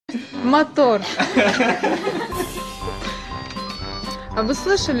Мотор. А вы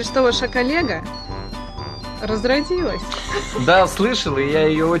слышали, что ваша коллега разродилась? Да, слышал, и я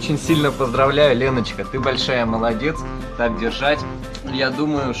ее очень сильно поздравляю, Леночка. Ты большая молодец, так держать. Я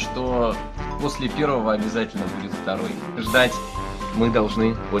думаю, что после первого обязательно будет второй. Ждать мы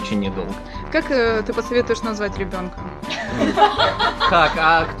должны очень недолго. Как ты посоветуешь назвать ребенка? Как?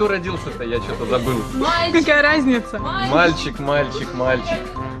 А кто родился-то? Я что-то забыл. Мальчик. Какая разница? Мальчик, мальчик, мальчик.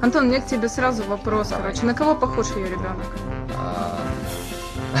 Антон, у меня к тебе сразу вопрос, короче. На кого похож ее ребенок?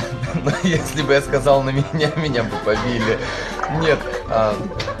 Если бы я сказал на меня, меня бы побили. Нет,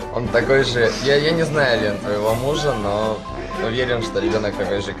 он такой же... Я не знаю, Лен, твоего мужа, но уверен, что ребенок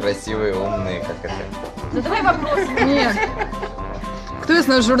такой же красивый, умный, как это. Задавай вопросы. Нет. Кто из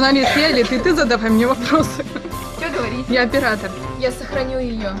нас журналист, я или ты? Ты задавай мне вопросы. Что говорить? Я оператор. Я сохраню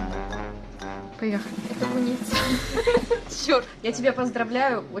ее. Поехали. Это куница. Черт, я тебя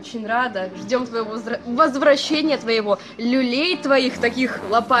поздравляю, очень рада. Ждем твоего возвращения, твоего люлей твоих таких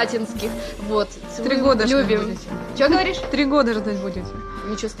лопатинских. Вот. 3 года любим. будете. Что говоришь? 3 года ждать будете.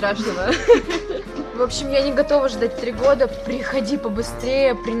 Ничего страшного. В общем, я не готова ждать 3 года. Приходи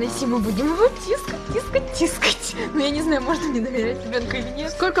побыстрее, приноси, мы будем его тискать. Но я не знаю, можно мне доверять ребенку или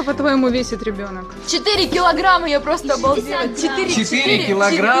нет. Сколько, по-твоему, весит ребенок? 4 килограмма, я просто обалдела. 4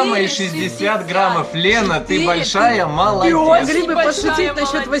 килограмма и 60 граммов. Лена, ты большая молодец. Могли бы пошутить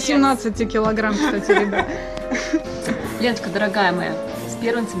насчет 18 килограмм, кстати, ребят. Леночка, дорогая моя, с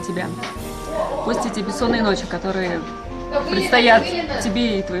первенцем тебя. Пусть эти бессонные ночи, которые предстоят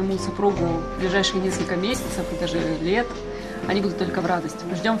тебе и твоему супругу в ближайшие несколько месяцев и даже лет, они будут только в радость.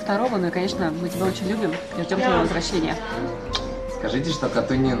 Мы ждем второго, ну и, конечно, мы тебя очень любим и ждем твоего возвращения. Скажите, что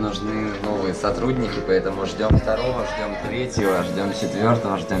Катуне нужны новые сотрудники, поэтому ждем 2-го, ждем 3-го, ждем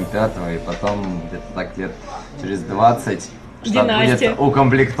 4-го, ждем 5-го, и потом где-то так лет через 20 штат будет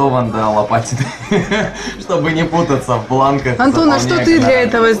укомплектован до лопатины, чтобы не путаться в бланках. Антон, а что ты для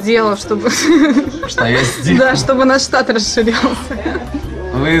этого сделал, чтобы... Что я сделал? Да, чтобы наш штат расширялся.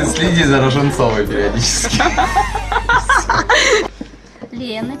 Вы следите за Роженцовой периодически.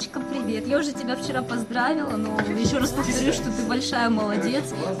 Леночка, привет. Я уже тебя вчера поздравила, но еще раз повторю, что ты большая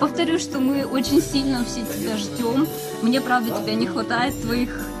молодец. Повторю, что мы очень сильно все тебя ждем. Мне, правда, тебя не хватает, твоих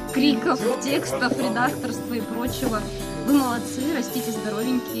криков, текстов, редакторства и прочего. Вы молодцы, растите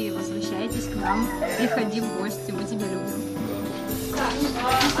здоровенькие, возвращайтесь к нам, приходи в гости, мы тебя любим.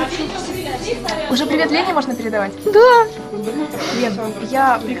 Уже привет Лене можно передавать? Да. Лен,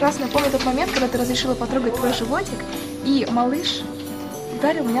 я прекрасно помню тот момент, когда ты разрешила потрогать твой животик, и малыш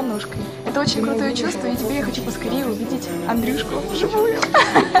ударил меня ножкой. Это очень крутое чувство, и теперь я хочу поскорее увидеть Андрюшку вживую.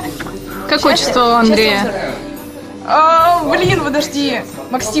 Как отчество у Андрея? Блин, подожди.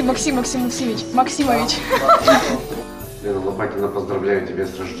 Максимович. Лена Лопатина, поздравляю тебя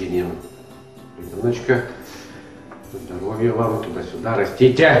с рождением ребеночка. Здоровья вам, туда-сюда,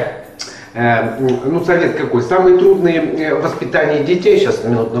 растите. Ну, совет какой? Самые трудные воспитание детей, сейчас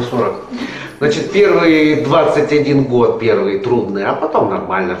минут на 40. Значит, первые 21 год, первые трудные, а потом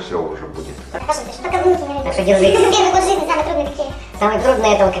нормально все уже будет. Так что держи. Первый год жизни самые трудные какие? Самые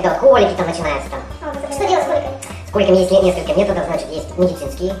трудные это когда колики там начинаются там. Что делать с коликами? С коликами есть несколько методов, значит, есть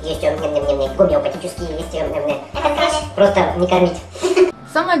медицинские, есть гомеопатические, есть просто не кормить.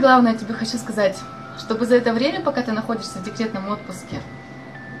 Самое главное, я тебе хочу сказать, чтобы за это время, пока ты находишься в декретном отпуске,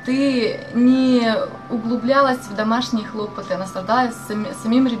 ты не углублялась в домашние хлопоты, наслаждалась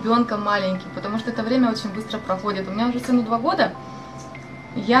самим ребенком маленьким, потому что это время очень быстро проходит. У меня уже сыну 2 года,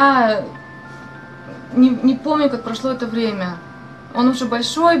 я не помню, как прошло это время. Он уже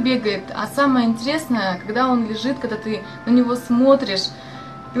большой, бегает, а самое интересное, когда он лежит, когда ты на него смотришь,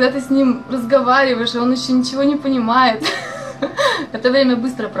 когда ты с ним разговариваешь, и он еще ничего не понимает. Это время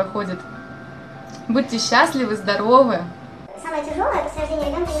быстро проходит. Будьте счастливы, здоровы. Самое тяжелое после рождения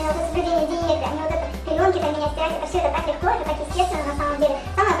ребенка именно вот это соблюдение диеты, а не вот это пеленки, там меня стирать, это все это так легко, это так естественно на самом деле.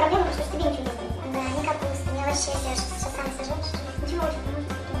 Самая проблема, потому что тебе ничего не стоит. Да, не капуста, не овощей, если сейчас сам сажаешь, ничего очень не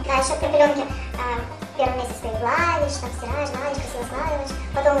нужно. Да, еще при пеленке первый месяц ты гладишь, там стираешь, гладишь, красиво складываешь,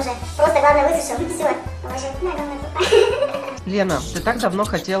 потом уже просто главное высушил, все, положил, на главное. Лена, ты так давно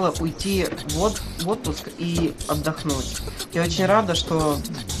хотела уйти в отпуск и отдохнуть. Я очень рада, что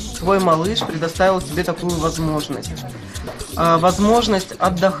твой малыш предоставил тебе такую возможность. Возможность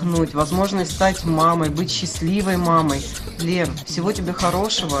отдохнуть, возможность стать мамой, быть счастливой мамой. Лен, всего тебе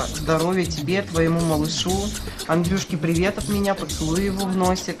хорошего, здоровья тебе, твоему малышу. Андрюшке привет от меня, поцелуй его в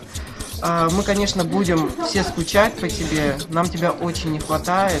носик. Мы, конечно, будем все скучать по тебе, нам тебя очень не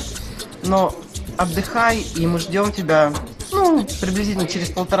хватает, но отдыхай, и мы ждем тебя, приблизительно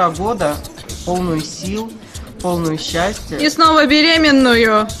через 1,5 года, полную сил, полную счастья. И снова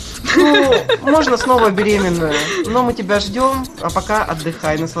беременную. Ну, можно снова беременную, но мы тебя ждем, а пока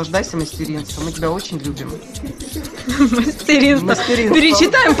отдыхай, наслаждайся мастеринством. Мы тебя очень любим. Мастеринство.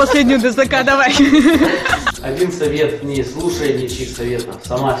 Перечитаем последнюю ДЗК, давай. Один совет: не слушай ничьих советов,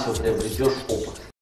 сама все приобретешь опыт.